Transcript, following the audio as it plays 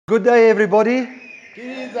Good day, everybody.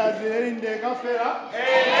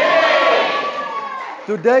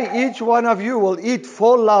 Today, each one of you will eat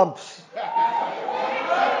 4 lumps.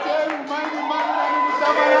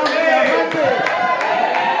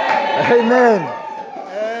 Amen.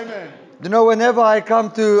 Amen. You know, whenever I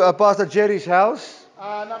come to Pastor Jerry's house,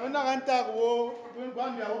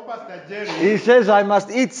 he says I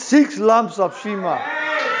must eat 6 lumps of shima.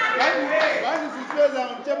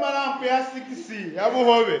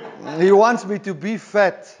 He wants me to be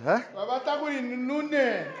fat. Huh?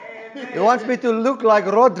 He wants me to look like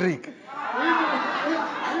Roderick.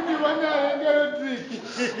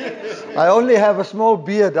 I only have a small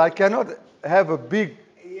beard. I cannot have a big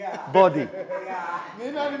body.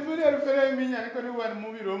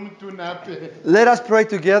 Let us pray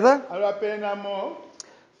together.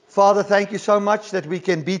 Father, thank you so much that we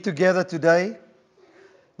can be together today.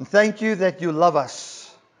 And thank you that you love us.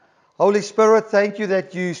 Holy Spirit, thank you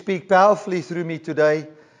that you speak powerfully through me today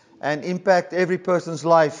and impact every person's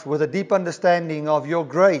life with a deep understanding of your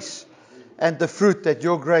grace and the fruit that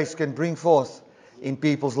your grace can bring forth in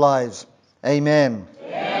people's lives. Amen.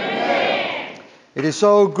 Amen. It is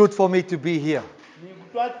so good for me to be here.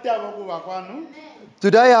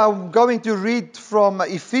 Today I'm going to read from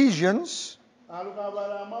Ephesians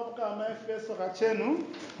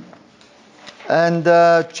and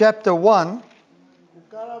chapter 1.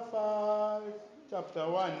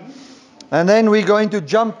 And then we're going to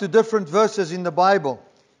jump to different verses in the Bible.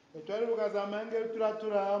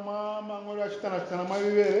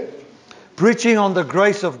 Preaching on the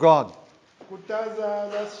grace of God.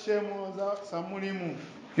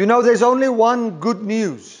 You know, there's only one good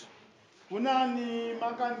news. And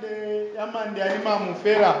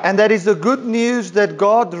that is the good news that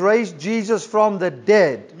God raised Jesus from the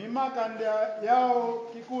dead.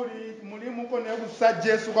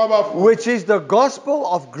 Which is the gospel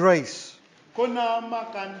of grace.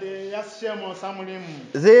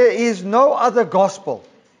 There is no other gospel.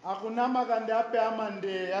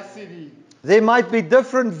 There might be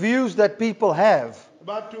different views that people have.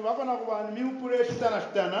 But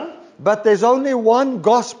there's only one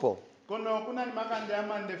gospel.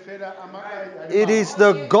 It is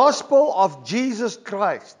the gospel of Jesus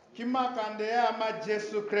Christ. The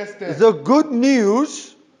good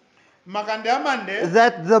news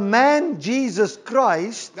that the man Jesus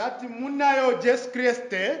Christ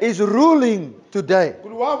is ruling today,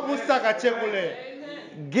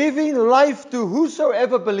 giving life to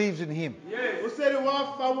whosoever believes in him,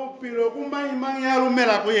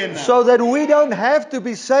 so that we don't have to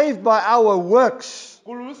be saved by our works,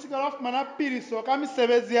 but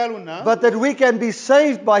that we can be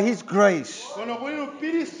saved by his grace.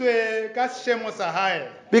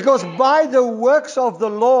 Because by the works of the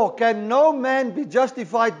law can no man be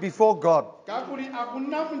justified before God.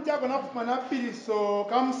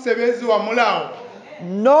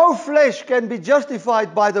 No flesh can be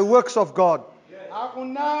justified by the works of God.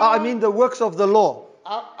 I mean the works of the law.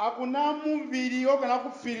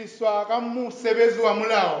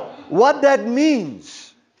 What that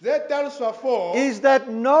means is that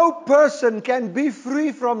no person can be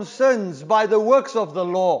free from sins by the works of the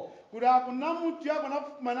law.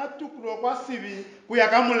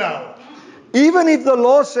 Even if the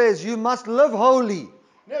law says you must live holy,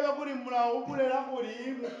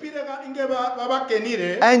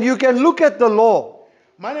 and you can look at the law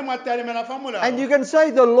and you can say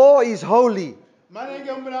the law is holy. Even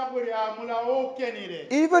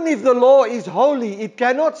if the law is holy, it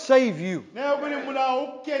cannot save you.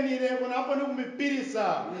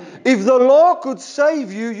 If the law could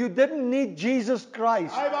save you, you didn't need Jesus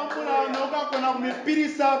Christ.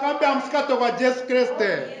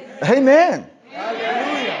 Amen.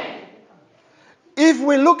 If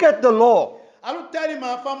we look at the law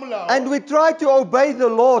and we try to obey the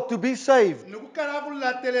law to be saved,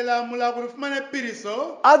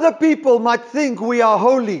 other people might think we are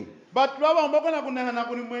holy. But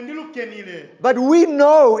we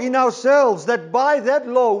know in ourselves that by that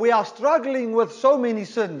law we are struggling with so many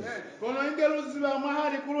sins.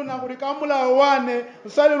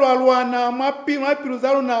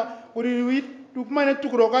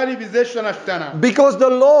 Because the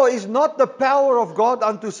law is not the power of God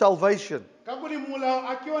unto salvation.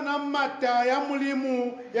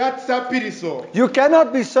 You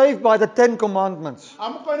cannot be saved by the 10 Commandments.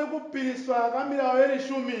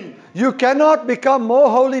 You cannot become more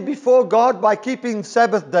holy before God by keeping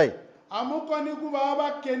Sabbath day.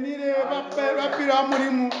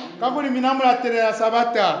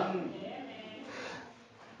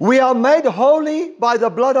 We are made holy by the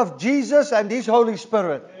blood of Jesus and His Holy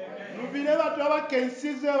Spirit. Luvile watu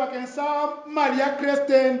abakensize bakensa Maria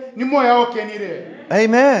Kristen ni moya okenire.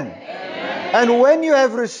 Amen. And when you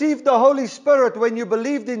have received the Holy Spirit, when you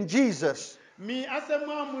believed in Jesus, Mi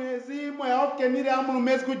asemwa mwezi moya okenire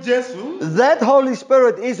amulumezi ku Jesu. that Holy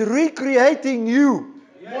Spirit is recreating you.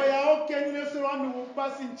 Moya okenire solwami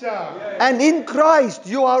upasincha. And in Christ,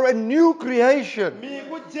 you are a new creation. Mi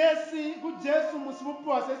ku Jesu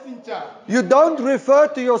musibupu asesincha. You don't refer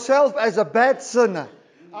to yourself as a bad sinner.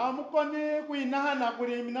 Amukoni kuinahana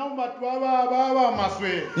kuri minamu batu aba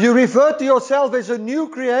maswe. You refer to yourself as a new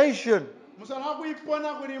creation. Musana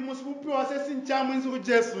kuipona kuri musibupu asesincha mwinzi ku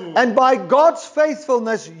Jesu. And by God's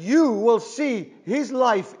faithfulness, you will see His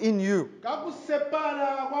life in you.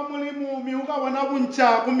 Kakusepara kwa mulimu miuka wanabuncha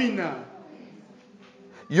kumina.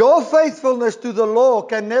 Your faithfulness to the law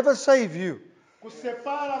can never save you.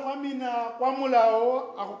 Kusepara kwa mina kwa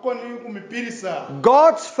mulao akukoni kumipirisa.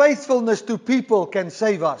 God's faithfulness to people can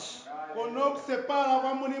save us. Kono kusepara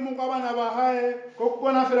kwa mulimu kwa bana bahaye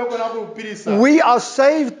kokona fere kona kupirisa. We are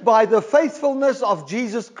saved by the faithfulness of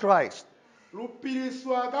Jesus Christ.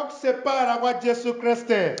 Lupiriswa kakusepara kwa Jesu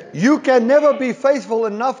Kriste. You can never be faithful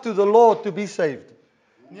enough to the Lord to be saved.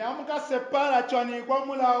 Ni amuka separa chwani kwa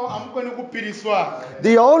mulao amukoni kupiriswa.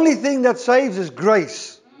 The only thing that saves is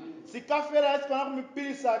grace. Sikafera esikona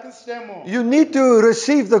kumipirisa kisemo. You need to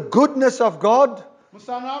receive the goodness of God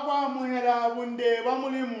Musana kwa muhera bunde wa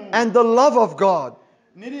mulimu. and the love of God,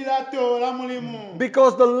 Nililato la mulimu.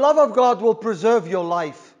 because the love of God will preserve your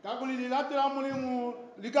life. Kakulililato la mulimu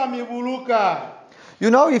likamibuluka. You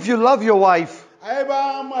know, if you love your wife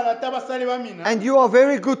Aiba mwalata basali bamina. and you are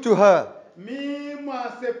very good to her, Mi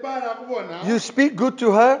mwasepara kubona. you speak good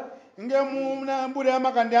to her, Nge muna mbure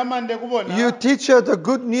makande amande kubona. you teach her the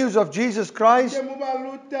good news of Jesus Christ, Nge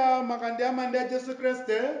mubaluta makande amande ya Jesu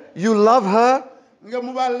Kriste. you love her, Nge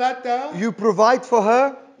mubalata. you provide for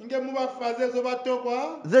her, Nge mubafaze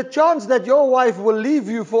zobatokwa. the chance that your wife will leave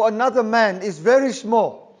you for another man is very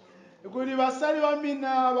small. Kuli basali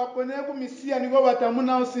bamina bakone kumisia niko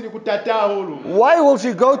batamuna usiri kutata hulu. Why will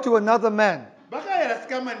she go to another man? Baka yala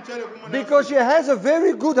sikama nichole kumuna. Because she has a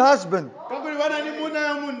very good husband. Kakuli bana ni muna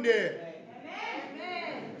ya munde.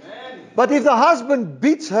 But if the husband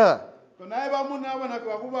beats her, Kona aiba muna wana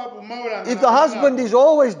kwa kuba bumaula. if the husband is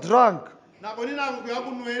always drunk, Na konina kwa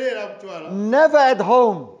kunuelera kutwala. never at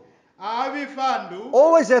home, Avi fandu.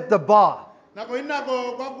 always at the bar, Na konina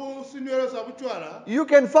kwa kusinuelo sa kutwala. you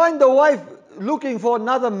can find the wife looking for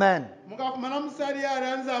another man. Muka kumana musari ya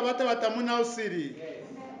ranza abata batamuna usiri.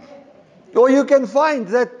 Or you can find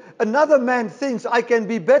that another man thinks, I can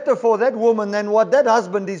be better for that woman than what that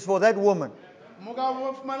husband is for that woman. Muka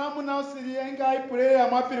kumana muna usiri enga ipure ya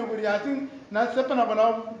mapiri kuri ati na sepa na kona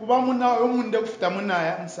kuba muna umunde kufuta muna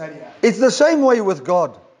ya musari ya. It's the same way with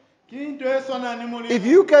God. Kinto eso na ni muli. If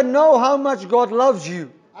you can know how much God loves you,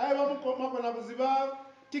 Aiba mukoma kona kuziba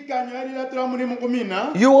tikanyo yali latula muli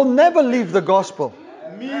mukumina. you will never leave the gospel.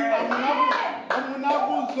 Mi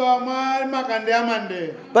amunabuzwa mwa makande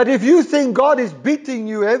amande. But if you think God is beating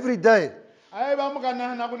you every day, Aiba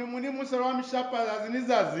mukana na kuni muni musara wa mishapa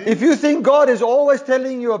zazinizazi. if you think God is always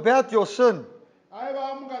telling you about your sin,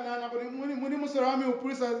 Aiba mukana na kuni muni musara wa mi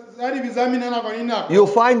upulisa zari bizamina na kuni nako. you'll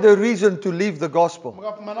find a reason to leave the gospel.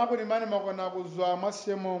 Mukafumana kuni mani makona kuzwa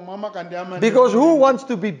masemo mwa makande amande. Because who wants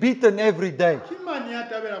to be beaten every day? Kimani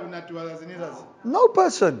atabela kunatiwa zazinizazi. No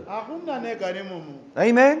person. Hakuna nega ni mumu.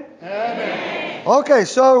 Amen? Amen. Okay,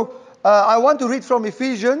 so I want to read from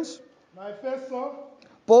Ephesians. My first song.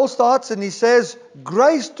 Paul starts and he says,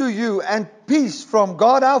 grace to you and peace from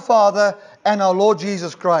God our Father and our Lord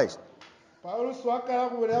Jesus Christ. Paulo swakala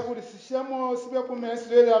kubulea kulisishemo sibe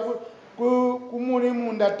kumeswela kumuli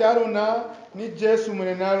munda taluna ni Jesu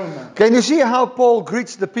mwenaluna. Can you see how Paul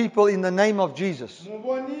greets the people in the name of Jesus?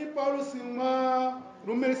 Muboni Paulo simwa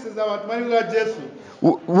rumelisiza watu maliza Jesu.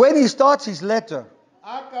 When he starts his letter,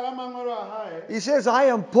 Akala mangoro hae. he says, I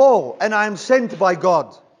am Paul and I am sent by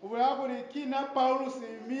God. Kubulea kulikina Paulo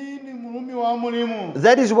simini mulumi wa mulimu.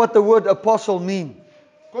 That is what the word apostle means.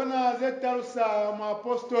 Kona zetalusa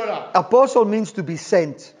mwapostola. Apostle means to be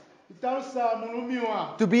sent, Italusa mulumi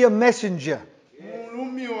wa. to be a messenger.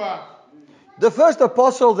 Mulumi wa. The first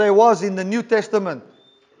apostle there was in the New Testament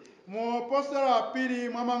Mwapostola wa pili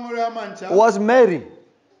mwa mangoro ya mancha. was Mary.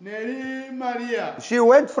 Neri Maria. She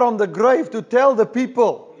went from the grave to tell the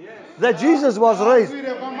people that Jesus was raised.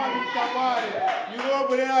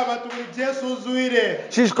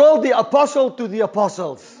 She's called the apostle to the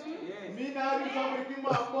apostles.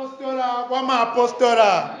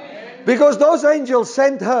 Because those angels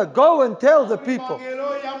sent her, go and tell the people.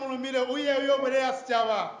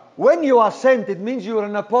 When you are sent, it means you are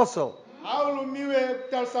an apostle. aulumiwe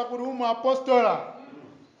kutalisa kuti umuapostola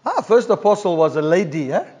First apostle was a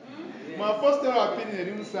lady, eh? muapostola apiri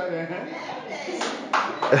rimusale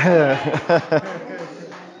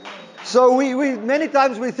So we many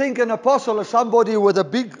times we think an apostle is somebody with a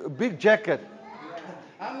big jacket.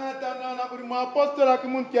 angatanaona kuti muapostola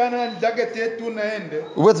kimuntu yana jaketi yetuna ende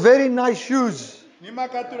With very nice shoes. ni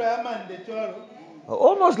makatura yamande cholo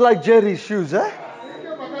Almost like Jerry's shoes, eh?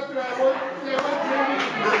 makatura yabo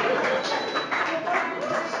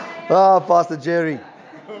Pastor Jerry.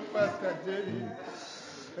 Pastor Jerry.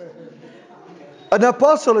 An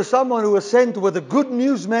apostle is someone who is sent with a good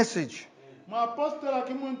news message. Muapostola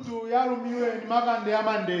kimuntu yalumiwe ni makande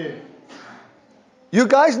yamande. You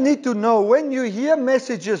guys need to know when you hear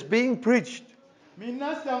messages being preached,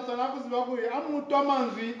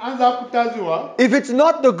 if it's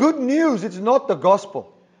not the good news, it's not the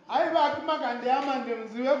gospel.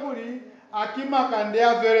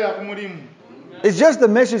 It's just a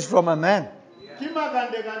message from a man.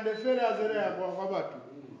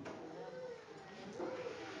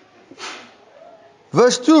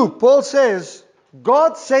 Verse 2, Paul says,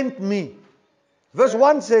 God sent me. Verse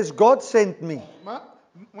 1 says, God sent me.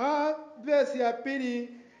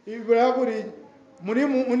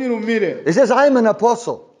 He says, I am an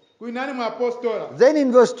apostle. Then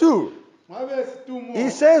in verse 2, he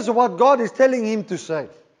says what God is telling him to say.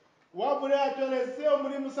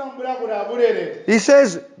 He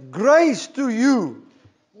says, grace to you.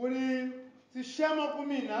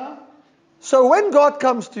 So when God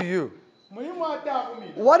comes to you,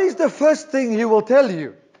 what is the first thing He will tell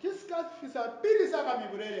you?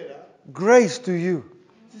 Grace to you.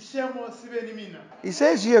 He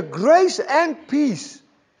says here, grace and peace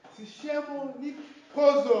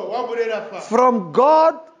from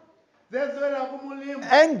God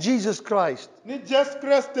and Jesus Christ.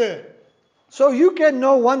 So you can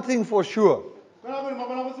know one thing for sure.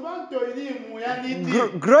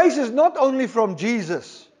 Grace is not only from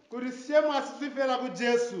Jesus.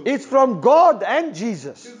 It's from God and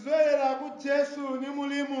Jesus.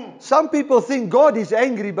 Some people think God is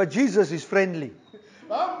angry, but Jesus is friendly.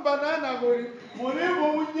 God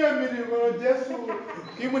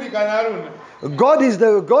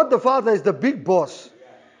the Father is the big boss.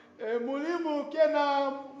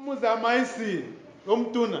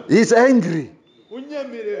 He's angry.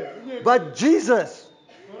 But Jesus,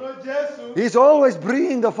 He's always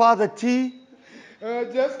bringing the Father tea. Oh,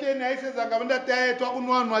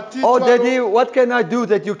 Daddy, what can I do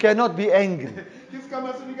that you cannot be angry?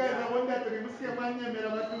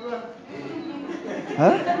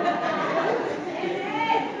 Huh?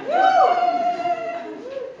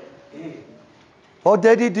 Oh,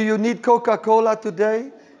 Daddy, do you need Coca-Cola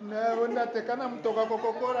today?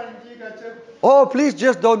 Oh, please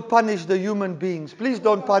just don't punish the human beings. Please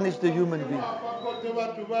don't punish the human beings.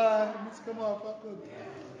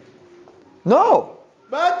 No.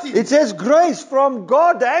 It says grace from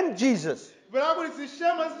God and Jesus.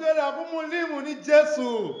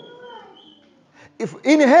 If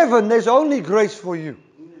in heaven there's only grace for you.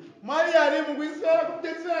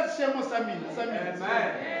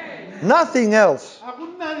 Nothing else.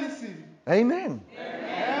 Amen.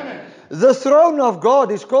 The throne of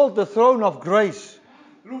God is called the throne of grace.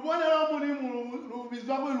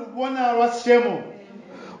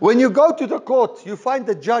 When you go to the court, you find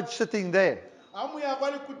the judge sitting there.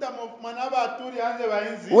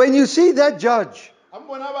 When you see that judge,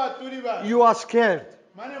 you are scared.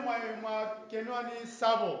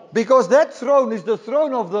 Because that throne is the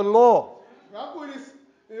throne of the law.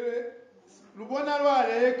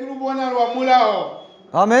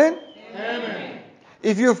 Amen? Amen.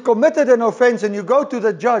 If you've committed an offense and you go to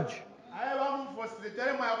the judge,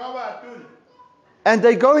 and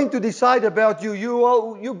they're going to decide about you,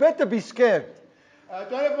 you better be scared.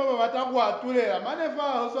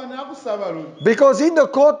 Because in the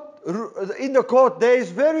court there is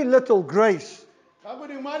very little grace.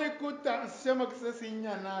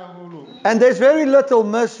 And there's very little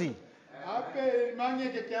mercy.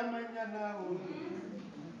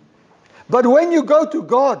 But when you go to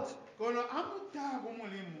God,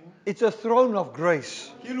 it's a throne of grace.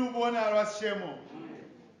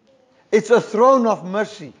 It's a throne of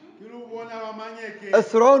mercy. A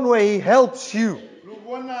throne where He helps you.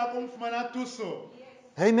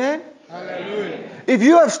 Amen? Hallelujah. If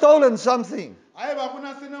you have stolen something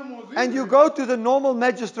and you go to the normal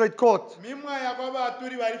magistrate court,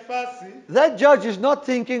 that judge is not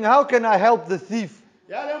thinking, how can I help the thief?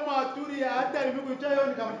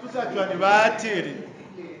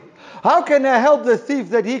 How can I help the thief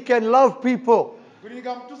that he can love people?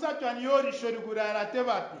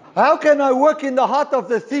 How can I work in the heart of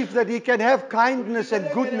the thief that he can have kindness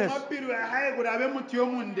and goodness? mapiru ahaye kuti abe muti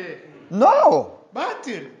yomunde No.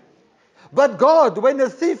 batiri But God, when a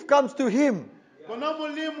thief comes to him, kono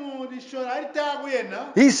mulimu lishori alita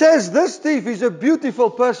kuyena he says, this thief is a beautiful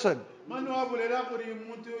person. mani wabulera kuti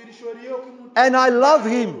mutu lishori yo kumutu And I love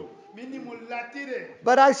him. mini mulatire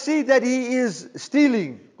But I see that he is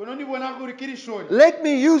stealing. kono ndibona kuti kilishori Let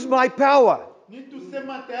me use my power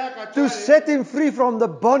nitusema tayaka to set him free from the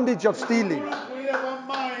bondage of stealing. kuile kwa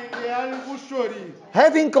mange ali kushori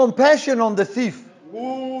Having compassion on the thief.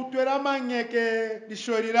 kutwera mangeke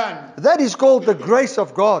lishori lani That is called the grace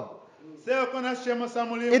of God. seo kona shemo sa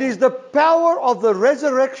mulimu It is the power of the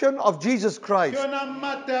resurrection of Jesus Christ. kyona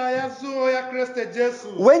mata ya zuo ya Kristo Jesu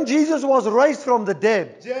When Jesus was raised from the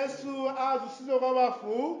dead, Jesu azusile kwa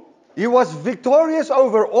bafu he was victorious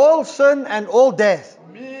over all sin and all death.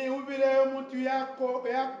 mi ubile mutu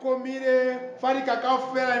yakomile farika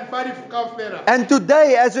kafera mfarifu kafera And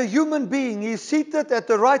today, as a human being, he is seated at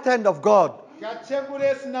the right hand of God.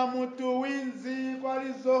 kachekulesi na mutu winzi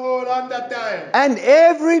kwalizohola ndataye And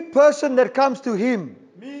every person that comes to him,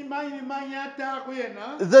 mi maini manyata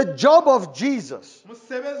kuyena the job of Jesus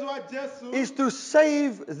musebezi wa Jesu is to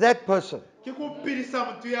save that person, kikupilisa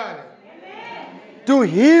mutu yale to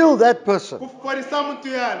heal that person, kufolisa mutu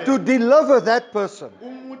yale to deliver that person.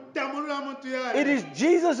 kumutamulula mutu yale It is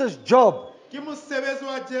Jesus' job. kimusebezi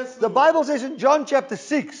wa Jesu The Bible says in John chapter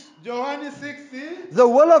 6, Johani 6 the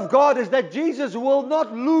will of God is that Jesus will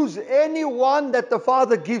not lose anyone that the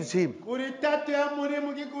Father gives him. kuri tatu ya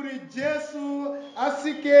mulimu kikuri Jesu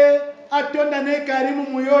asike atonda ne karimu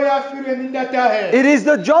muyo yafirwe nindatahe It is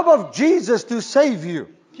the job of Jesus to save you.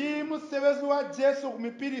 kimusebezi wa Jesu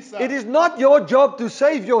kumipilisa It is not your job to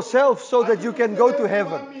save yourself so that you can go to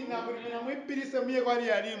heaven.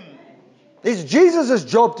 It's Jesus'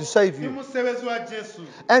 job to save you. kimusebezi wa Jesu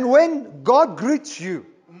And when God greets you,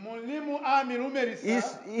 mulimu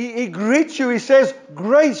amilumelisa he greets you, he says,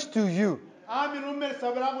 grace to you.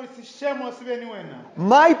 amilumelisa balaku sishemo sibeni wena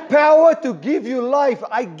My power to give you life,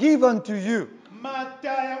 I give unto you. mata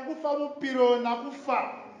ya kufa mupiro na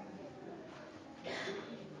kufa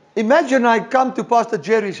Imagine I come to Pastor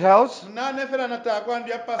Jerry's house, mnanefera nataka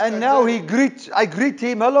kwambia pastor and now Jerry. I greet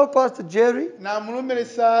him, hello Pastor Jerry. na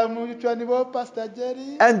mulumelisa muchwani bo pastor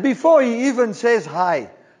Jerry And before he even says hi,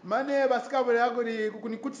 mane basikabule yakuri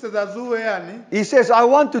kunikutisa zuwe yani he says, I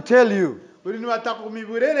want to tell you, uri niwataka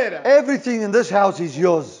kumiburerera everything in this house is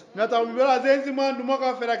yours. niwataka kumibura zenzi mwandu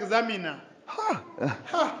mwaka fera kizamina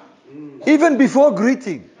ha Even before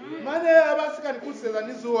greeting. mane abasika nikutisa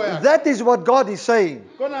nizuwe yani That is what God is saying.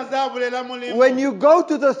 kona zabulela mulimu When you go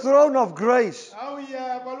to the throne of grace, au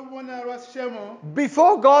ya kwalubona rwashemo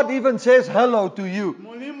before God even says hello to you,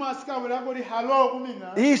 mulimu asikabule yakuri halo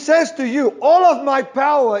kumina he says to you, all of my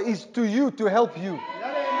power is to you to help you.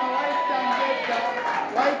 yale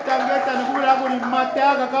na waitangeta nikubula yakuri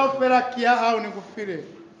mataka kaufera kia au nikufire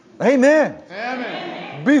Amen.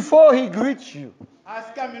 amen Before he greets you.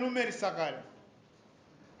 asika milumelisa kale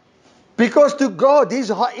Because to God,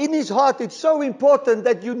 in his heart, it's so important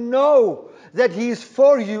that you know that he is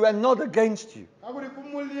for you and not against you. akuri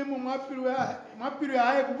kumulimu mwapiru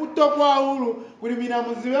yae kubuto kwa hulu kuri mina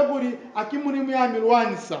muziwe kuri akimulimu ya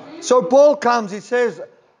milwanisa So Paul comes, he says,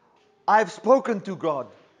 I've spoken to God.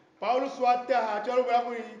 Paulo swata hachalo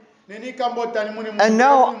kuri neni kambota ni mulimu And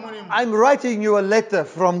now I'm writing you a letter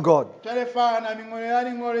from God. chalefa na mingole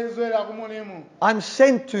yani ngole zoela kumulimu I'm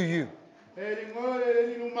sent to you. ngole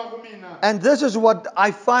ni numa kumina And this is what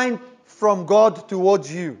I find from God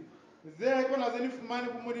towards you. zele kona zeni fumani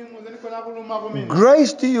kumulimu zeni kona kuluma kumina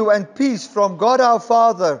Grace to you and peace from God our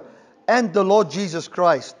Father and the Lord Jesus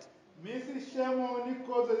Christ. misi shemo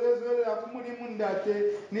nikoze zoela kumulimu ndate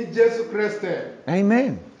ni Jesu Kristo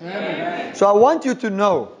Amen. amen So I want you to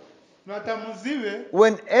know, nata muziwe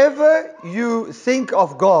whenever you think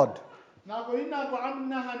of God, na kulina kwa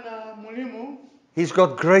amna hana mulimu he's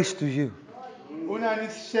got grace to you. una ni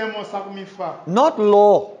shemo sakumifa Not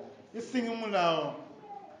law. isingi mulao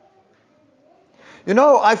You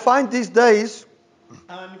know, I find these days,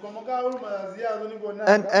 nikomoka uluma ziazo nikona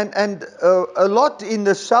and a lot in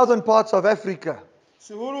the southern parts of Africa,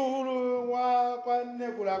 si huru wa kwa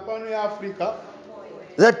nekula kwanu ya Afrika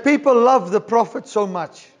that people love the prophet so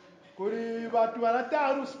much. kuri batu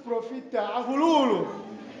wanataru profita ahululu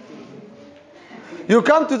You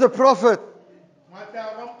come to the prophet, mata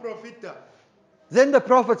wa profita then the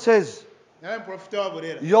prophet says, yale profita wa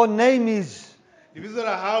borera your name is, divizo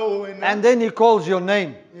la hao and na then he calls your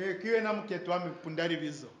name. kiwe na mketu wa mipundari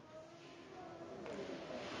bizo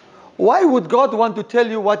Why would God want to tell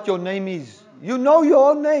you what your name is? You know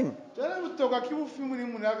your own name. chale toka kibufi muri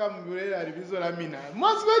munhu akamugurera ribizo ramina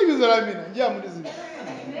maziva ribizo ramina ndiye amundizivi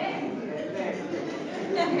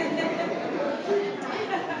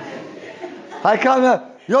I come here.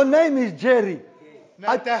 Your name is Jerry.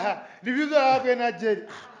 nataha ribizo rako na Jerry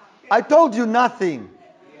I told you nothing.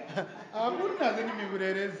 akuna zeni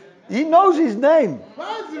migurerezi He knows his name.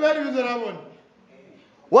 maziva ribizo rabona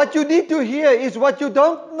What you need to hear is what you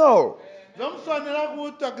don't know. zamufanira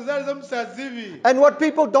kutwa kizali zamusazivi And what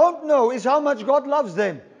people don't know is how much God loves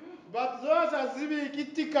them. but zosazivi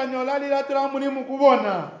ikitikanyo lalilatira muri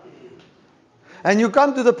mukubona. And you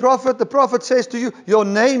come to the prophet says to you, your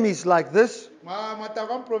name is like this.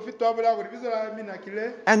 mataka mprofita wabula kuti ribizo ramina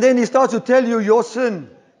kile And then he starts to tell you your sin.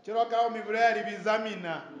 chero kawo migurera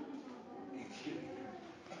ribizamina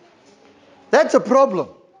That's a problem.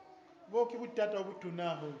 boki butata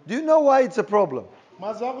obutunaho Do you know why it's a problem?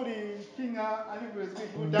 maziva kuti kinga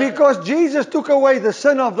anigurezi Because Jesus took away the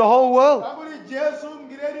sin of the whole world. akuri Jesu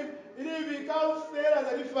ngireri iribika ufera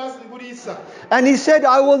zali fast ngurisa And he said,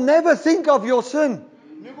 I will never think of your sin.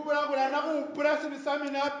 nikubula kuti anakumpurasi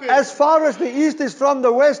bisamina ape As far as the east is from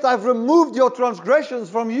the west, I've removed your transgressions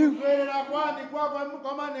from you. kuerera kwani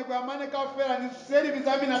kwamaneko amaneka ufera niseri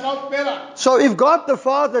bisamina kaufera So if God the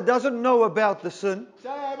Father doesn't know about the sin,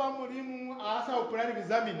 chaya aiba mulimu asa upurani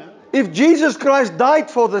bizamina if Jesus Christ died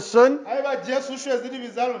for the sin, aiba Jesu shwe zili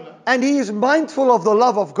bizaluna and he is mindful of the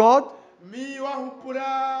love of God, mi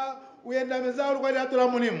wahupura uyenda mezaulu kwali atura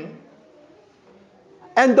mulimu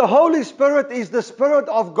and the Holy Spirit is the Spirit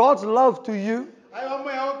of God's love to you, aiba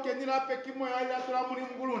moya okenira ape kimoya ali atura mulimu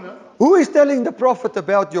kuluna who is telling the prophet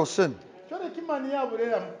about your sin? chone kimani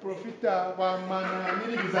yaburera mprofita kwa mana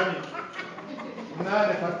nili bizamina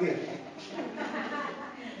nane fakiri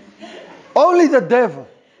Only the devil.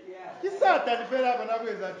 kisatani fera kona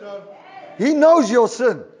kweza cholo He knows your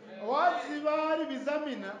sin. waziva ali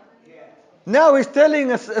bizamina Now he's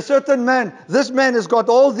telling a certain man, this man has got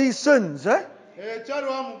all these sins. chalo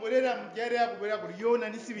wamuburera mjere yakubura kuti yona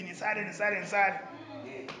nisibi nisale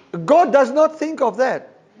God does not think of that.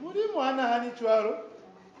 mulimu ana hani chwalo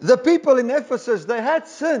The people in Ephesus, they had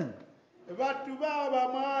sin. batu baba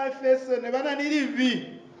mwa Efeso ne bana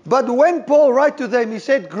nilivi But when Paul wrote to them, he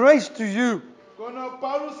said, grace to you. kono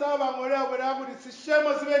Paulus abangolera bura kuti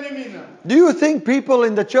sishemo sibe ni mina Do you think people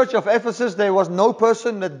in the church of Ephesus, there was no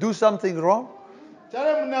person that do something wrong?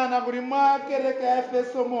 chale munana kuti mwa kereka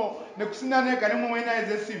Efeso mo nekusindane kani mumwena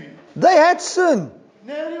ezesibi They had sin.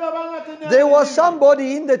 neli babanga tena There was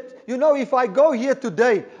somebody in the, if I go here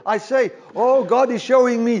today, I say, oh, God is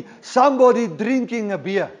showing me somebody drinking a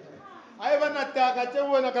beer. aiba nataka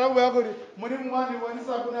chewona kalabu yako muri mwani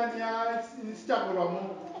wanisa kunani ya nisichakura mu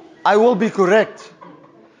I will be correct.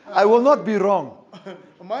 I will not be wrong.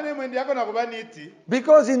 mane mwendi yako nakuba niti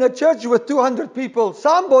Because in a church with 200 people,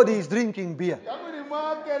 somebody is drinking beer. yako ni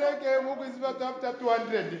mwa kereke mukuziba after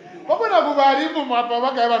 200 bako nakubarimu mwapa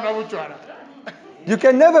bakaiba nabuchwara You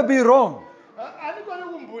can never be wrong. aliko ni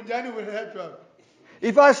kumbunjani buletwa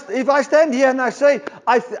If I stand here and I say,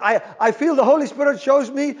 I feel the Holy Spirit shows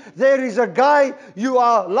me there is a guy you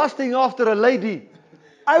are lusting after a lady,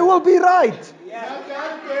 I will be right.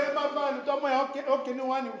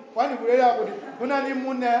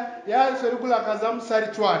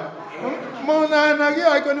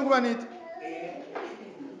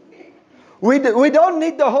 We don't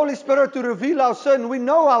need the Holy Spirit to reveal our sin. We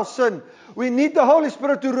know our sin. We need the Holy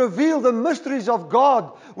Spirit to reveal the mysteries of God,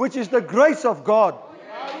 which is the grace of God.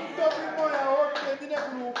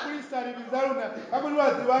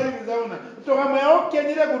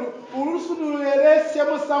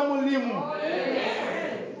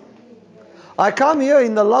 I come here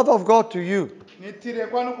in the love of God to you.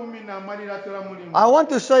 I want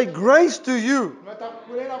to say grace to you.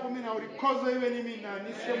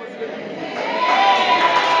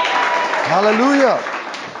 Hallelujah.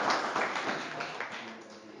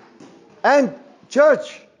 And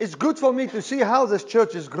church, it's good for me to see how this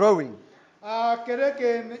church is growing. But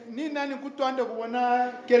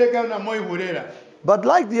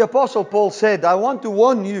like the Apostle Paul said, I want to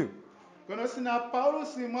warn you. There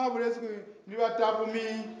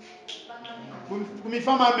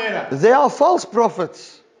are false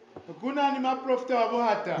prophets,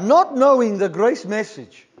 not knowing the grace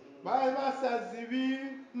message.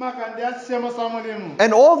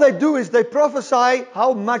 And all they do is they prophesy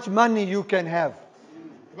how much money you can have.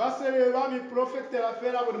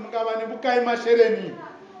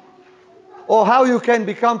 Or how you can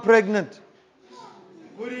become pregnant.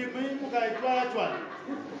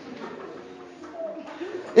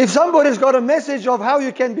 If somebody's got a message of how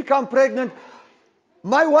you can become pregnant,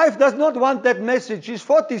 my wife does not want that message. She's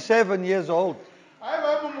 47 years old.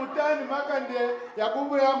 aiva mumutani makande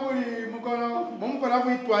yakubwera kuli mumukona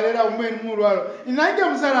kuitwalira umweni mulwalo inange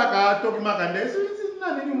musala akatoki makande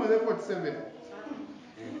sinanini mweze 47.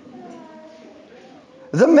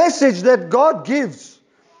 The message that God gives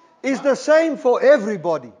is the same for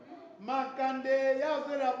everybody. makande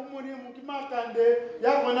yazera kumulimu kimakande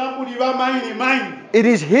yakona kuli bamaini maini It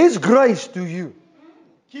is His grace to you.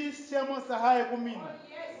 kisemo sahaye kumina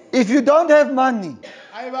If you don't have money,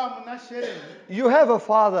 aiva muna shere you have a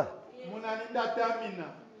father. muna ndatamina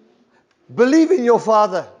Believe in your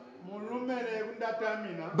father. mulumere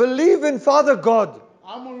kundatamina Believe in Father God.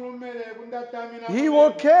 amulumere kundatamina He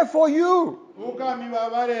will care for you. ukami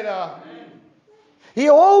babalera He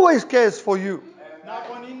always cares for you.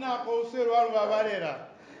 nakoninako userwa babalera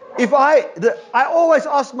If I always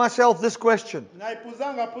ask myself this question,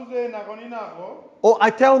 naipuzanga puze nakoninako or I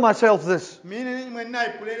tell myself this, mini mwe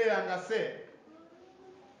naipulelera ngase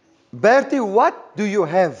Bertie, what do you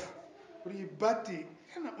have? ulibati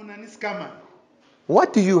kana unaniskama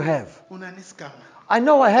What do you have? unaniskama I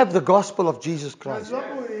know I have the gospel of Jesus Christ. nazwa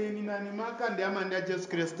kuli ninanimaka ndiama ndia Yesu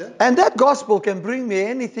Kristo And that gospel can bring me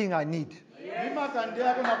anything I need. nimaka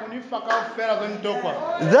ndiako na kunifaka ufera zonitokwa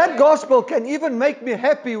That gospel can even make me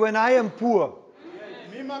happy when I am poor.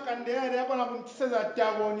 nimaka ndiako na kuntiseza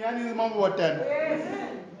tyabo yani mambo wotana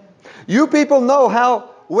You people know how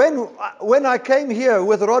when I came here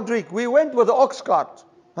with Roderick, we went with the ox cart.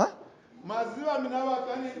 Huh? maziwa minaba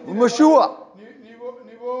tani Mushua.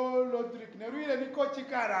 nibo Rodrick neruile niko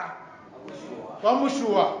chikara kwa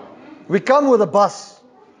mushua We come with a bus.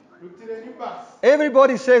 rutile ni bas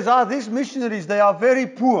Everybody says, these missionaries, they are very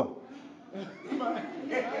poor.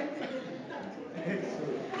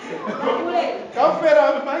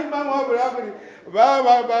 kafera mai mama wa brabri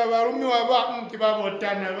ba rumi wa ba mkiba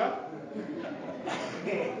botana ba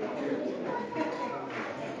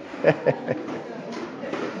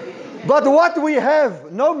But what we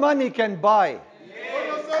have, no money can buy.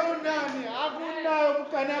 nani hakuna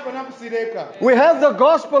mkanya kona kusireka We have the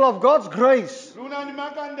gospel of God's grace. luna ni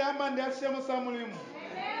makande ama ndia shemo samulimu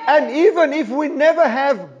And even if we never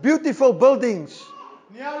have beautiful buildings,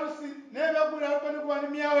 ni alusi nebe kula kwa ni kwa ni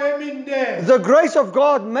miawe eminde the grace of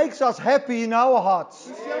God makes us happy in our hearts.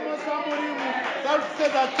 shemo samulimu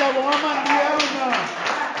salseza chabo mama ndiauna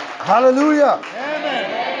Hallelujah. amen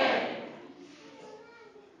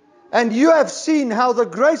And you have seen how the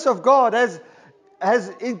grace of God has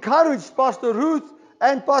encouraged Pastor Ruth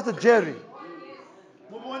and Pastor Jerry.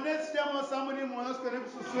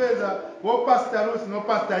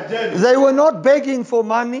 They were not begging for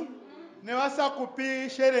money.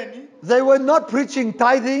 They were not preaching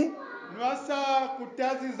tithing.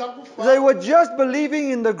 They were just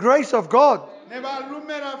believing in the grace of God.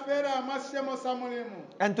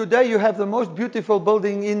 And today you have the most beautiful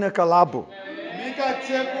building in Kalabo.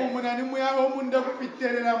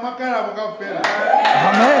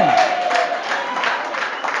 Amen.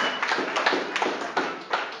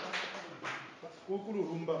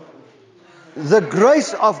 The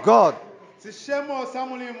grace of God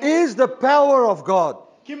is the power of God.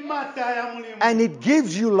 And it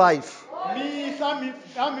gives you life.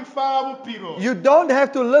 You don't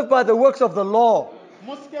have to live by the works of the law.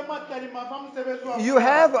 You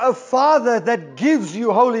have a Father that gives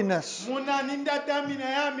you holiness.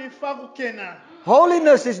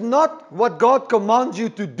 Holiness is not what God commands you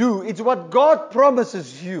to do. It's what God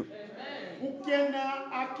promises you.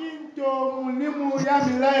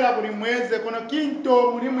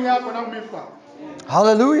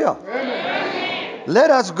 Hallelujah. Amen. Let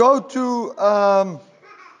us go to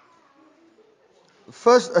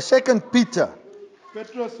 2 Peter.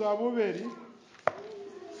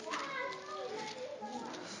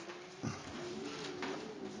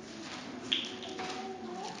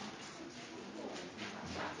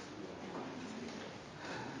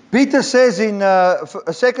 Peter says in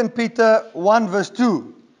 2 Peter 1 verse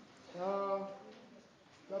 2.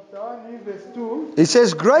 He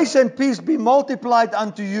says, grace and peace be multiplied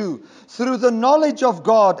unto you through the knowledge of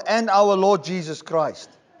God and our Lord Jesus Christ.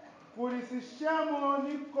 We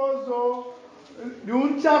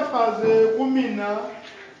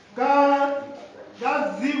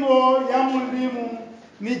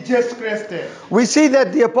see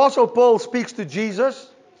that the Apostle Paul speaks to Jesus.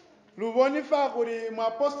 And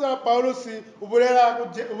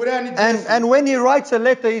when he writes a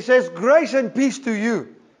letter, he says, grace and peace to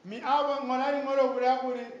you.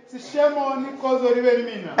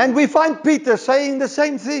 And we find Peter saying the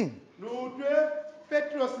same thing.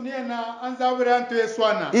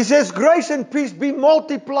 He says, grace and peace be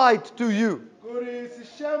multiplied to you.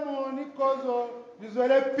 shemo nikozo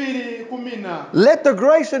lizwele pili kumina. Let the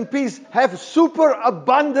grace and peace have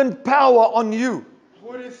superabundant power on you.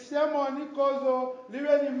 Buli shemo nikozo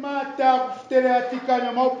liwe ni mata kufutere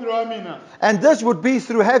atikanya maupiro amina. And this would be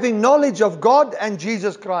through having knowledge of God and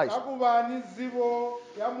Jesus Christ. Kakuba ni zibo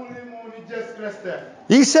ya mulimu ni Jesus Christ.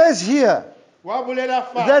 He says here Wabulela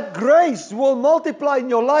fa. that grace will multiply in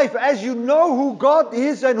your life as you know who God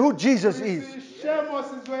is and who Jesus is. Shemo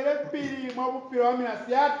sizwele pili maupiro amina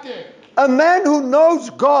siate. A man who knows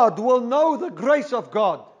God will know the grace of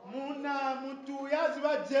God. Muna mutu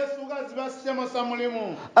yaziba Jesu kaziba shemo sa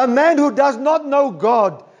mulimu. A man who does not know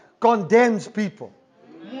God condemns people.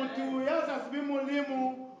 Mutu yazasibi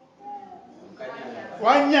mulimu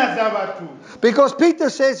wanyaza batu. Because Peter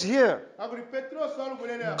says here, Akuri Petro salu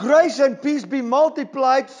bulela. grace and peace be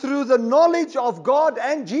multiplied through the knowledge of God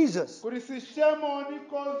and Jesus. Kuri sishemo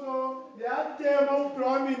nikozo yate maupiro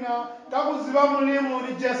amina takuziba mulimu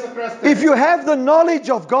ni Jesus Christ. If you have the knowledge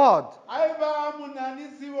of God, Aiba munani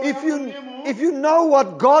zibo ya mulimu. if you know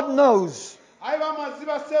what God knows, Aiba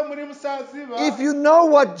maziba se mulimu sa ziba. if you know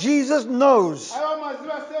what Jesus knows, Aiba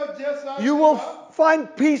maziba se Jesu you will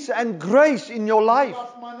find peace and grace in your life.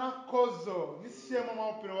 Afumana kozo ni shemo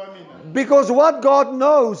maupiro amina. Because what God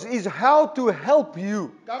knows is how to help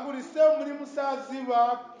you. Kakuri se mulimu sa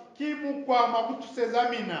ziba kimu kwa makutuseza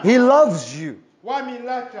mina. He loves you.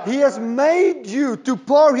 Wamilata. He has made you to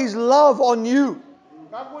pour His love on you.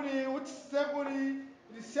 Kakuri utisekuri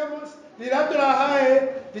lisemo lilatora hae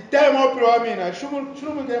litaye maupiro amina. Shumu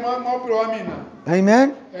ke maupiro amina.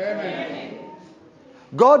 Amen. Amen.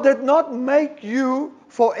 God did not make you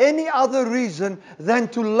for any other reason than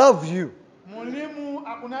to love you. Mulimu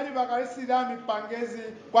akunali bakarisi da mipangezi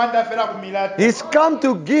kwanda fera kumilata. He's come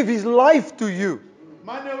to give His life to you.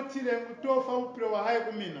 Mane utile mutofa upiro wa hae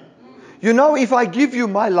kumina. You know, if I give you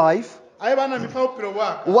my life, Aibana mifa upiro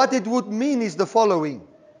waka. what it would mean is the following.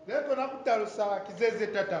 Leko nakutarusa kizeze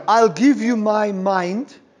tata. I'll give you my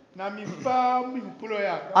mind. Na mifa mpulo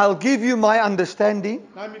yaka. I'll give you my understanding.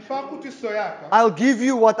 Na mifa kutiso yaka. I'll give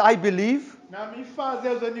you what I believe. Na mifa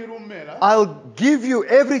zezo ni rumela. I'll give you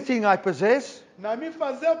everything I possess, Na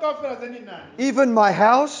mifa zeo kafera zeni nani. even my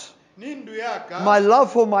house, Nindu yaka. my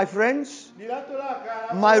love for my friends, Nilato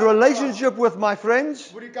laka. my relationship with my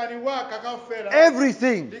friends, Burikani waka kafera.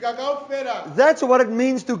 everything. Lika kafera. That's what it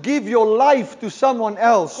means to give your life to someone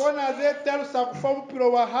else. Kona ze tarusa kufa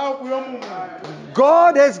upiro wa hao kuyomu.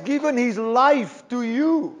 God has given His life to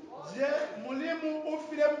you. Je mulimu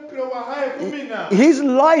ufile upiro wa hae kumina. His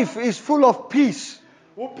life is full of peace.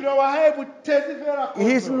 Upiro wa hae butezi fera kuzo.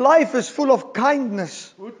 His life is full of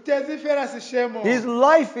kindness. Utezi fera sishemo. His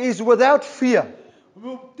life is without fear.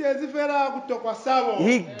 Utezi fera kutokwa sabo.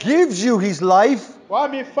 He gives you His life, Wa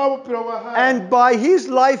mifa upiro wa hae. and by His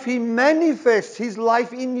life He manifests His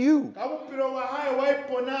life in you. Kabu upiro wa hae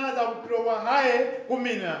waiponaza upiro wa hae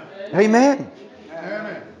kumina. Amen.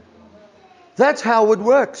 Amen. That's how it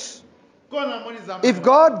works. Kona moni zamani. If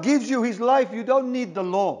God gives you His life, you don't need the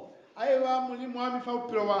law. Aiwa mulimu wa mifa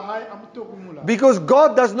upiro wa hae amutokumula. Because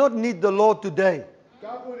God does not need the law today.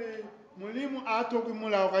 Kaburi mulimu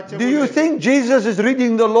atokumula wakati. Do you think Jesus is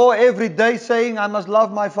reading the law every day saying, I must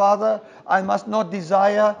love my Father, I must not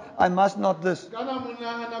desire, I must not this? Kana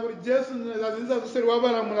muna na kuri Jesu zazinza kuseri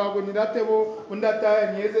wabana mula kunidatebo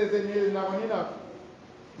undata nyeze zenye na konina.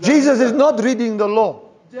 Jesus is not reading the law.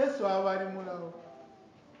 Jesu awari mula.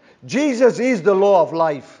 Jesus is the law of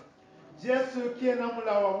life. Jesu kiena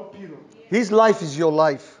mula wa upiro. His life is your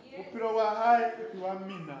life. Upiro wa hae wa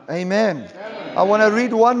mina. Amen. Amen. I want to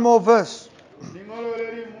read one more verse. Ningolo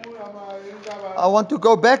leri mu ama ingaba. I want to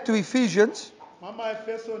go back to Ephesians. Mama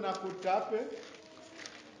Efeso na kutape.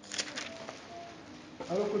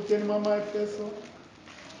 Alo kuteni Mama Efeso.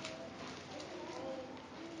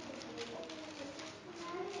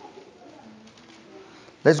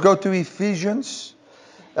 Let's go to Ephesians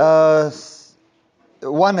 1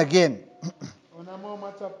 again.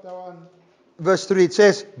 Onamoma chapter 1. Verse 3, it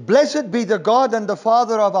says, Blessed be the God and the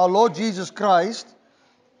Father of our Lord Jesus Christ,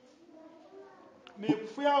 Ni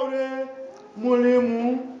kufuya ule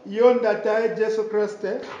mulimu yonda tae Jesu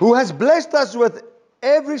Kriste. who has blessed us with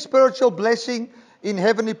every spiritual blessing in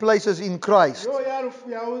heavenly places in Christ. Yo ya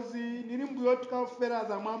rufuya uzi nirimbu yotuka ufera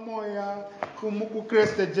za mamoya kumuku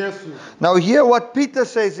Kriste Jesu. Now hear what Peter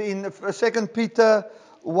says in 2 Peter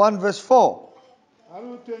 1 verse 4.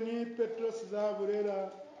 Aluteni Petros za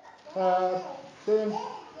burera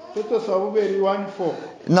Petros wa buberi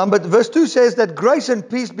 1:4. Verse 2 says that grace and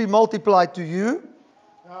peace be multiplied to you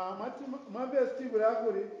Mabesti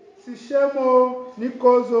burakuri sishemo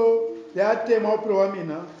nikozo yatema upiro wa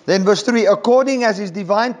mina. Then verse 3, according as his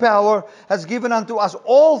divine power has given unto us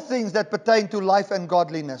all things that pertain to life and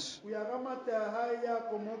godliness. Kuyakamata haya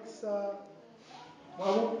komokisa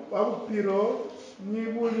wabupiro ni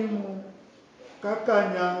bulimu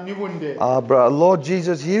kakanya ni bunde. Lord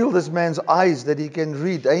Jesus, heal this man's eyes that he can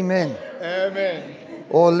read. Amen. Amen.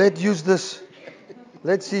 Or let's use this.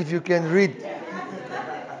 Let's see if you can read.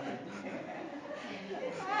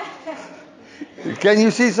 Can you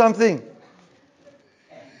see something?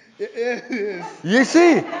 Yes. You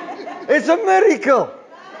see? It's a miracle.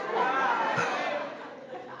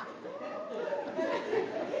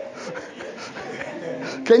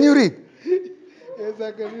 Can you read? Yes,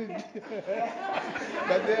 I can read.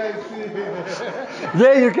 But there I see.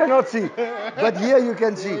 There you cannot see. But here you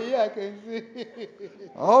can see. Yeah, I can see.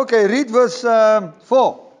 Okay, read verse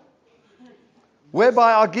 4.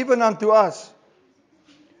 Whereby are given unto us.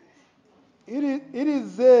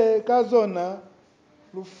 Irize kazona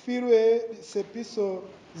lufirwe sepiso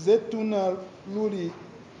zetuna luli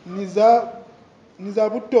niza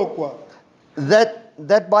butokwa.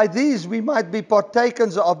 That by these we might be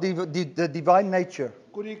partakers of the divine nature.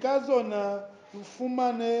 Kuri kazona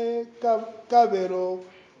lufumane kabero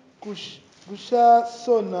kusha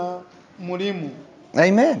sona mulimu.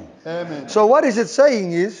 Amen. Amen. So what is it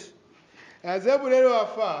saying is, Azebulelo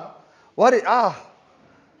afa.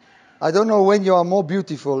 I don't know when you are more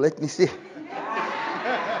beautiful. Let me see.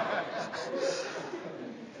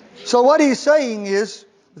 So what he's saying is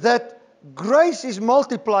that grace is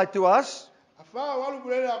multiplied to us.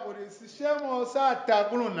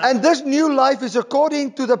 And this new life is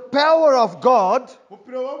according to the power of God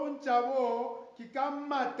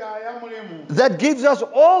that gives us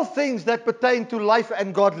all things that pertain to life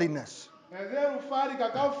and godliness.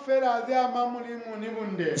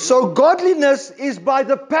 So godliness is by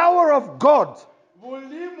the power of God.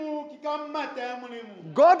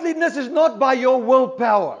 Godliness is not by your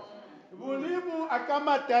willpower.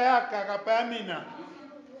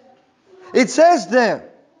 It says there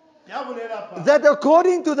that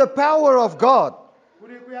according to the power of God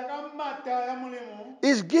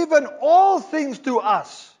is given all things to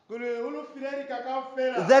us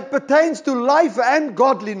that pertains to life and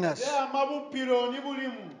godliness.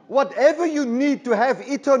 Whatever you need to have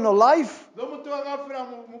eternal life,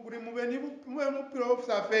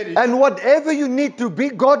 and whatever you need to be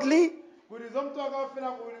godly,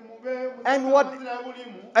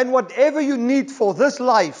 and whatever you need for this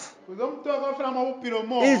life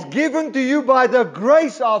is given to you by the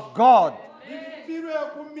grace of God.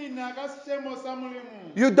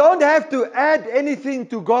 You don't have to add anything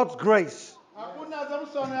to God's grace.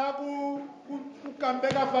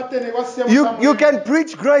 You can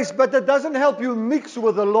preach grace, but it doesn't help you mix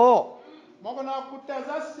with the law.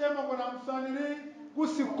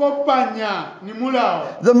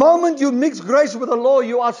 The moment you mix grace with the law,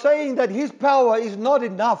 you are saying that His power is not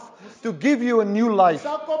enough to give you a new life.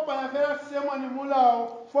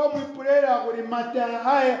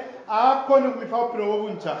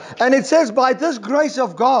 And it says, by this grace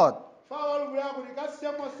of God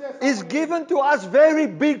is given to us very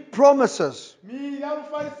big promises.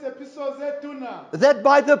 That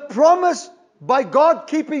by the promise, by God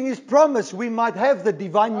keeping His promise, we might have the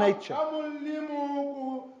divine nature.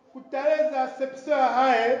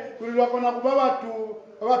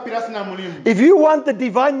 If you want the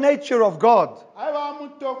divine nature of God,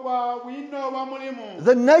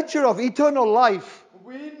 the nature of eternal life,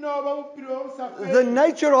 the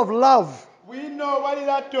nature of love,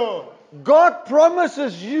 God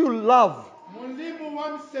promises you love.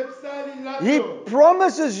 He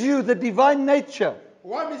promises you the divine nature.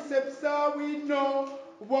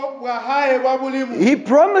 He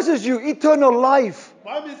promises you eternal life.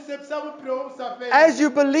 As you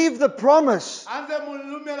believe the promise,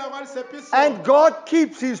 and God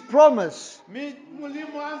keeps His promise,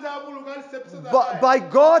 by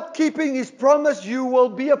God keeping His promise, you will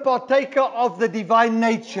be a partaker of the divine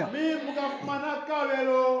nature.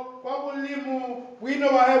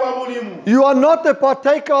 You are not a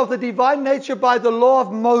partaker of the divine nature by the law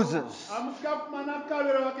of Moses.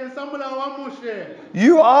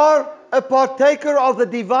 You are a partaker of the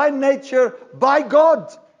divine nature by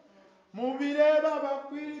God.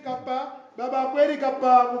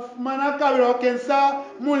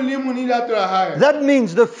 That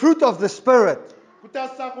means the fruit of the Spirit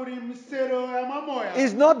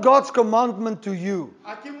is not God's commandment to you.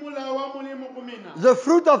 The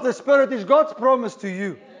fruit of the Spirit is God's promise to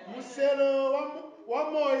you.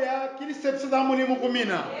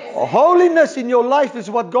 Holiness in your life is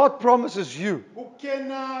what God promises you.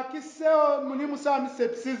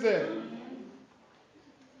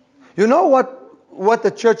 You know what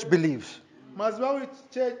the church believes? maziba buli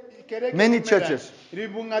kereke Many limera, churches.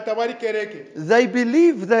 libungata bwali kereke They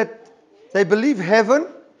believe heaven,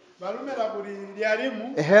 balumera buli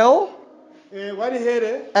lyalimu hell, wali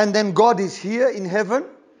here and then God is here in heaven.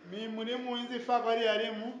 mulimu inzifa bwali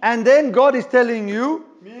lyalimu And then God is telling you,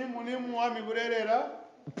 mulimu wami bulelera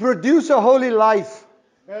produce a holy life.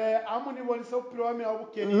 amunibonesa obupira wami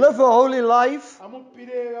wabukenire Live a holy life.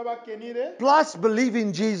 amupire abakenire Plus believe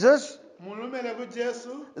in Jesus. mulumere ku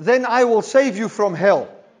Jesu Then I will save you from hell.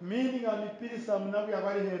 mini nga mipirisa munaku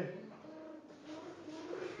yabali here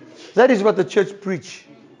That is what the church preach.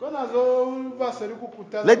 ko nazo baseri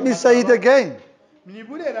kukuta Let me say it again.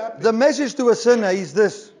 minibulera The message to a sinner is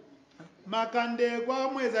this. makande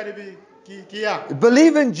kwa mweza libi kiya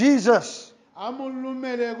Believe in Jesus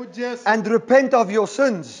amulumere ku Jesu and repent of your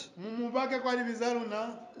sins. mumubake kwa libizaluna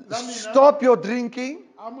zamina Stop your drinking.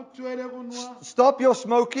 amutwere kunwa Stop your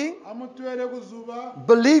smoking. amutwere kuzuba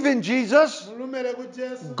Believe in Jesus. mulumere ku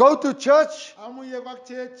Jesu Go to church. amuye kwa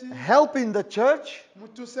chechi Help in the church.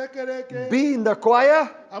 mutusekereke Be in the choir.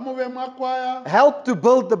 amube mwakwaya Help to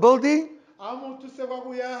build the building. amutuse kwa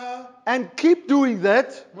kuyaha And keep doing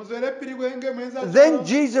that. muzwere piri kwenge mwenza Then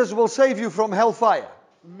Jesus will save you from hellfire.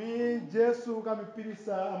 mi Jesu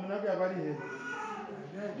kamipirisa amunaku yabali here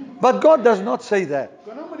But God does not say that.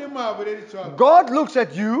 kono mulimu abuleli chwaba God looks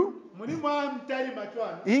at you. mulimu amutali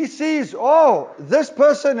machwana He sees, oh, this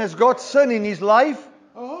person has got sin in his life.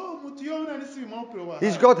 mutu yo unani sima upiro wa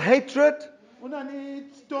He's got hatred. unani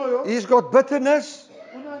chitoyo He's got bitterness.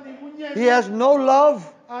 unani He kunyemi has no love.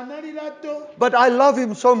 analirato But I love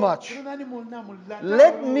him so much. unani mulna mulata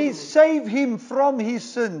Let me save him from his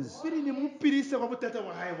sins. piri ni mupirise kwa butata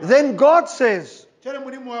wa hayo Then God says, chere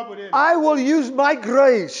mulimu abuleli I will use my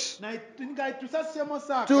grace na tinga tusasemo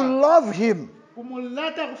saka to love him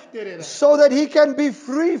kumulata kufuterera so that he can be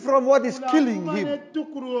free from what is killing him.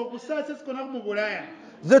 tukuru kusasa sikona kumubulaya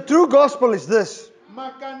The true gospel is this.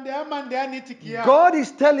 makande amande anitikia God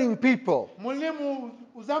is telling people, mulimu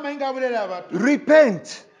uzama inga abuleli abatu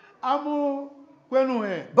repent. amu kwenu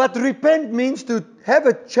he But repent means to have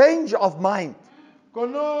a change of mind.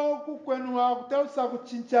 kono kukwenu akutausa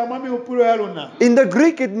kuchincha mwami upuro yaluna In the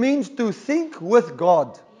Greek, it means to think with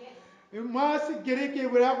God. mwasi gereke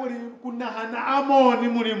bwakuri kunahana amoni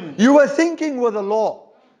mulimu You were thinking with the law.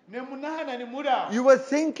 ne munahana ni mura You were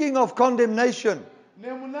thinking of condemnation. ne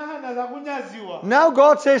munahana za kunyaziwa Now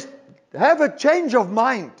God says, have a change of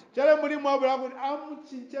mind. chere mulimu abulakuri amu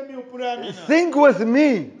chinche mi upuro yamina Think with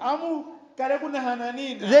me. amu kare kunahana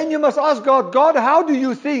nina Then you must ask God, God, how do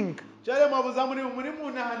you think? chere mabuza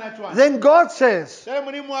mulimu nahana chwa Then God says, chere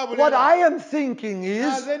mulimu abuleli what I am thinking is,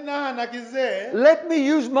 naze nahana kize let me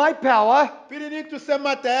use my power pili ni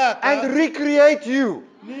tusema tayaka and recreate you.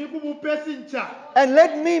 ni kumupesi ncha And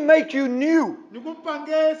let me make you new. ni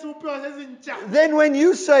kumpange supewa sezi ncha Then when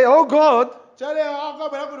you say, oh God, chere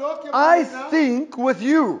akabulakuri okay I mulina. think with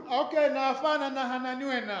you. Okay, nafana nahana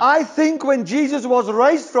niwena. I think when Jesus was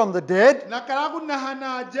raised from the dead, Nakalaku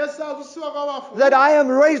nahana Jesu azusiwa kwa wafu. that I am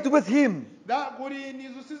raised with him. Da guri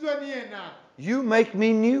nizusizwe niena. You make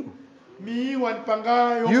me new. Mi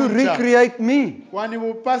wanipanga You yomuncha. recreate me.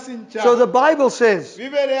 Wanibupasi ncha. So the Bible says,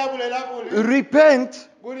 Bibele ya bulela guri. repent,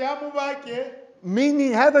 Guri amu bake.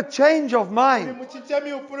 meaning have a change of mind. Muchiche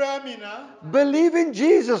mi upuro ya mina. Believe in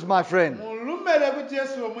Jesus, my friend. Mulumele ku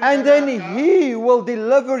Jesu omuncha. And then he will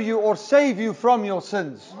deliver you or save you from your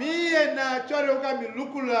sins. Miye na chwari oka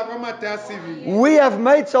milukula kwa matasivi. We have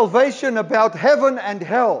made salvation about heaven and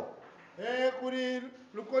hell. Guri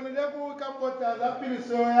lukonile ku kambota za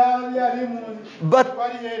piliso ya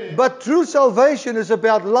limu. But true salvation is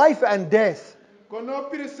about life and death. Kono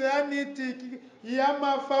piliso ya niti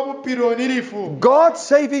yama fabu piro nilifu. God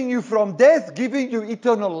saving you from death, giving you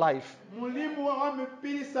eternal life. Mulimu wa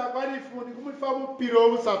mipilisa kwa lifu ni kumifabu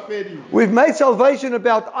piro usaferi. We've made salvation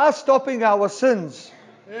about us stopping our sins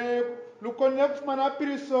Lukonile kumana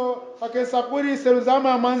piliso wakesa kuri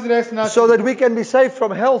seruzama manzires na. so that we can be saved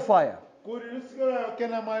from hellfire. Kuri nusikora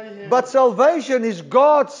kena mali he. But salvation is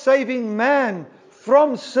God saving man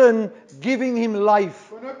from sin, giving him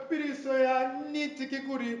life. Kono piliso ya niti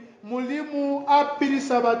kikuri mulimu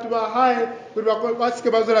apilisa batu ba hai kuri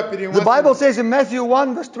basike bazora piri. The Bible says in Matthew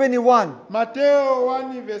 1 verse 21, Mateo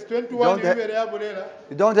 1 verse 21 ibere ya bulela.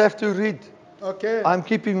 you don't have to read. Okay. I'm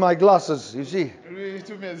keeping my glasses, you see.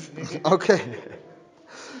 Tumezi. Okay.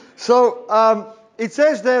 So it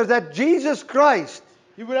says there that Jesus Christ,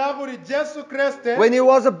 Ibura kuri Jesu Kriste. when he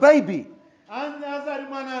was a baby, Azari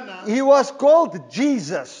manana. he was called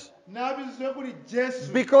Jesus Nabizwe kuri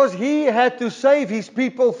Jesu. because he had to save his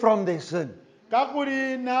people from their sin.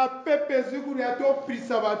 kakuri na pepe zikuri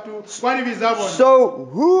atopirisa batu kwani bizabona So,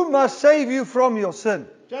 who must save you from your sin?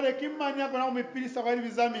 chale kimanya kona umepirisa kwani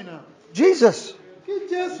bizamina Jesus, ki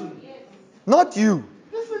Jesu not you.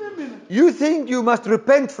 listen mina You think you must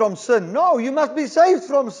repent from sin. No, you must be saved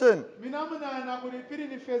from sin. mina muna na kulipiri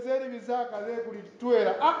ni fezeri bizaka ze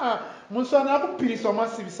kulituera musana kupirisa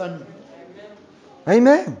masibisami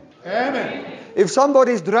Amen. amen If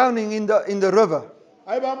somebody is drowning in the river,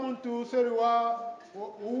 aiba muntu seri wa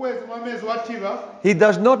uwezi mwamezi wativa he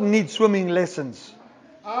does not need swimming lessons.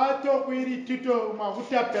 ato kuiri tito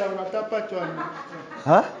makutapela matapa chwani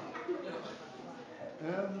Huh?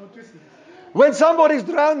 mutusi When somebody is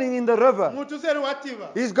drowning in the river, mutu seri wativa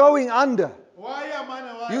he's going under. waya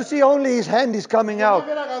mana waya You see only his hand is coming out.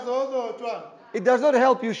 Kumavera kazozo chwani It does not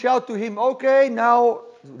help you shout to him, okay, now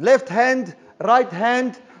left hand, right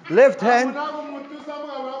hand, left hand.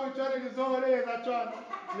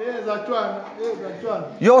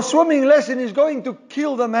 Your swimming lesson is going to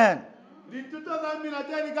kill the man.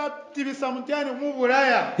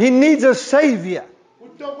 He needs a savior.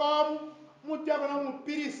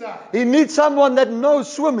 He needs someone that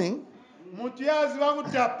knows swimming,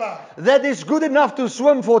 that is good enough to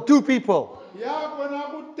swim for two people.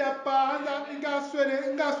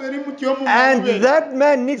 And that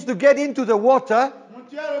man needs to get into the water.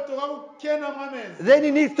 Then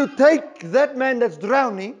he needs to take that man that's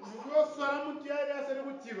drowning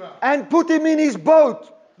and put him in his boat.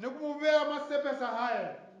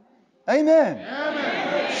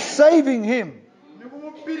 Amen. Saving him.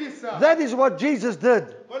 That is what Jesus did.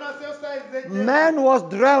 Man was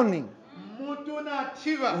drowning.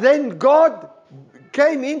 Then God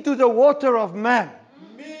came into the water of man,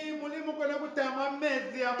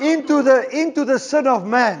 into the sin of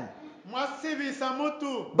man.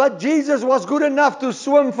 But Jesus was good enough to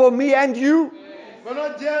swim for me and you.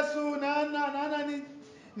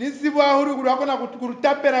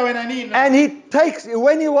 And he takes,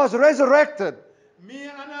 when he was resurrected,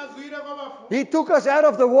 he took us out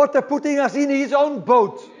of the water, putting us in his own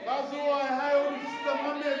boat.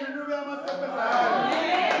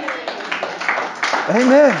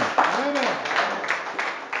 Amen.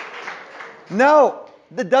 Now,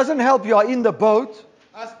 that doesn't help you are in the boat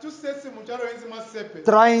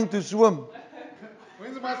trying to swim.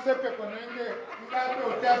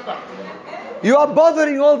 You are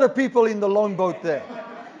bothering all the people in the longboat there.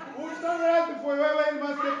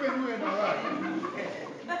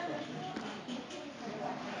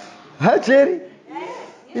 Huh, Jerry?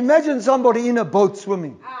 Imagine somebody in a boat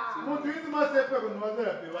swimming.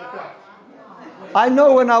 I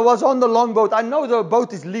know when I was on the longboat, I know the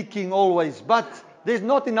boat is leaking always, but there's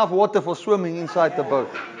not enough water for swimming inside the boat.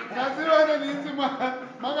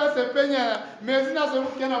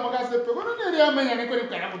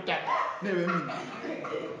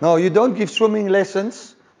 No, you don't give swimming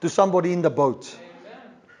lessons to somebody in the boat.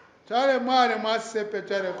 That's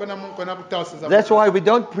why we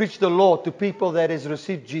don't preach the law to people that has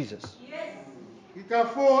received Jesus.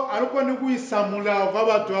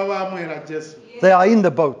 They are in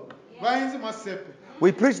the boat.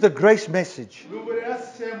 We preach the grace message.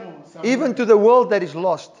 Even to the world that is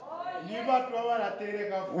lost.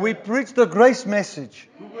 We preach the grace message.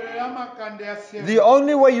 The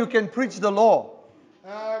only way you can preach the law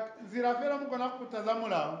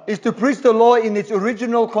is to preach the law in its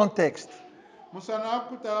original context.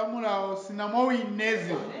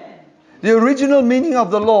 The original meaning of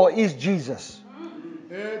the law is Jesus.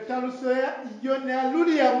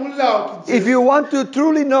 If you want to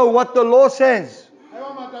truly know what the law says,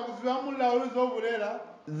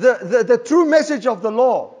 the true message of the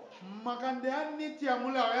law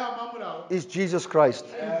is Jesus Christ.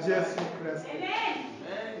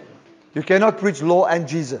 You cannot preach law and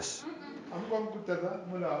Jesus.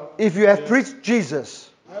 If you have preached Jesus,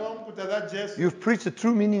 you've preached the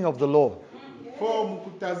true meaning of the law.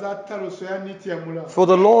 For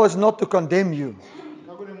the law is not to condemn you.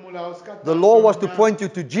 The law was to point you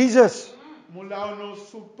to Jesus.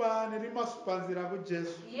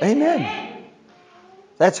 Amen.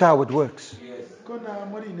 That's how it works.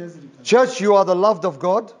 Church, you are the loved of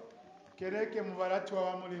God.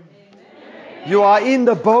 You are in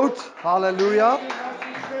the boat. Hallelujah.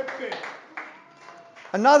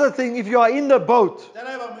 Another thing, if you are in the boat,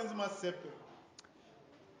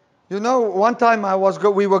 you know, one time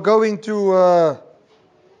we were going to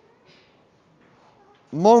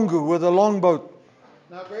Mongu with a longboat.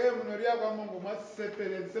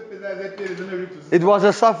 It was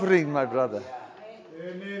a suffering, my brother.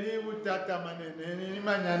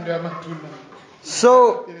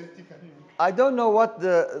 So, I don't know what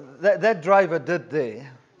that driver did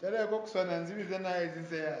there. Tere kokusana nzibize naye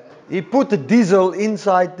ziseyana. He put the diesel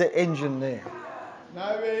inside the engine there.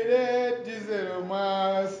 Nabeire diesel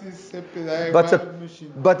mwa sisepeza But, mwa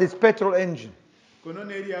machine. but it's petrol engine. Kono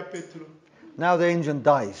neri ya petro. Now the engine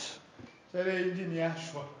dies. Tere engine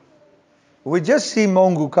yashwa. We just see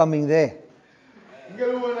Mongu coming there.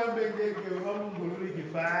 Ngelubona mbengeke uhamunguluri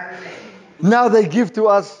kifari. Now they give to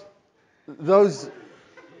us those.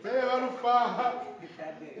 Tere barufa.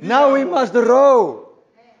 Now we must row.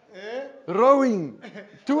 Eh? Rowing.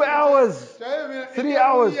 2 hours. 3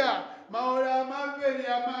 hours. Maora maveri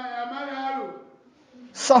amanaru.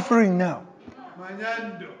 Suffering now.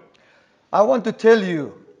 Manyando. I want to tell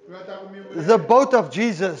you, Watakumibu. the boat of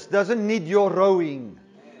Jesus doesn't need your rowing.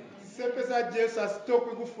 Sepesa Jesu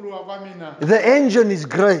asitokwe kufuluwa kwa mina. The engine is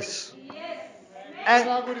grace. And,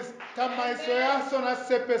 Maguri tamaiso yaso na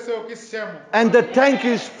sepesa okisemo. and the tank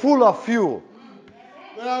is full of fuel.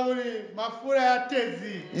 Maguri mafura ya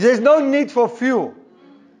tezi. There's no need for fuel.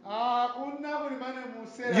 Hakuna kuri mane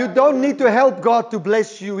musera. You don't need to help God to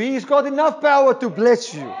bless you. He's got enough power to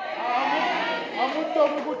bless you.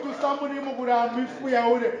 Amutoku kutusamuni mugura mifu ya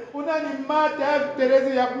ule. Unani mate ya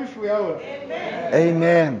terezi ya mifu ya ule.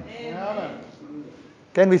 Amen. Amen.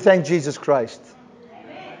 Can we thank Jesus Christ?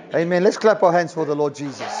 Amen. Let's clap our hands for the Lord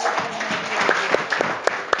Jesus.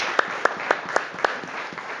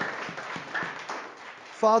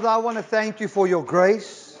 Father, I want to thank you for your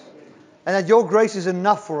grace and that your grace is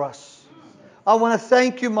enough for us. I want to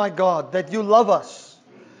thank you, my God, that you love us.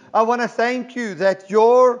 I want to thank you that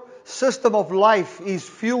your system of life is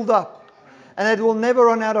fueled up and it will never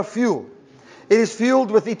run out of fuel. It is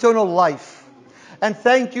fueled with eternal life. And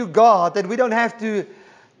thank you, God, that we don't have to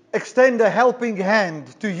extend a helping hand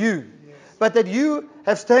to you, but that you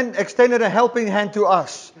have extended a helping hand to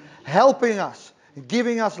us, helping us,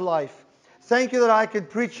 giving us life. Thank you that I can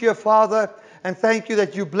preach here, Father, and thank you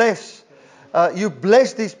that you bless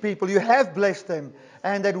these people. You have blessed them,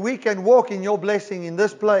 and that we can walk in your blessing in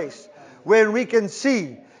this place, where we can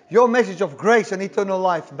see your message of grace and eternal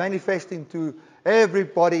life manifesting to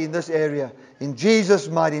everybody in this area. In Jesus'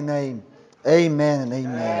 mighty name, amen and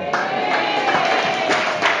amen.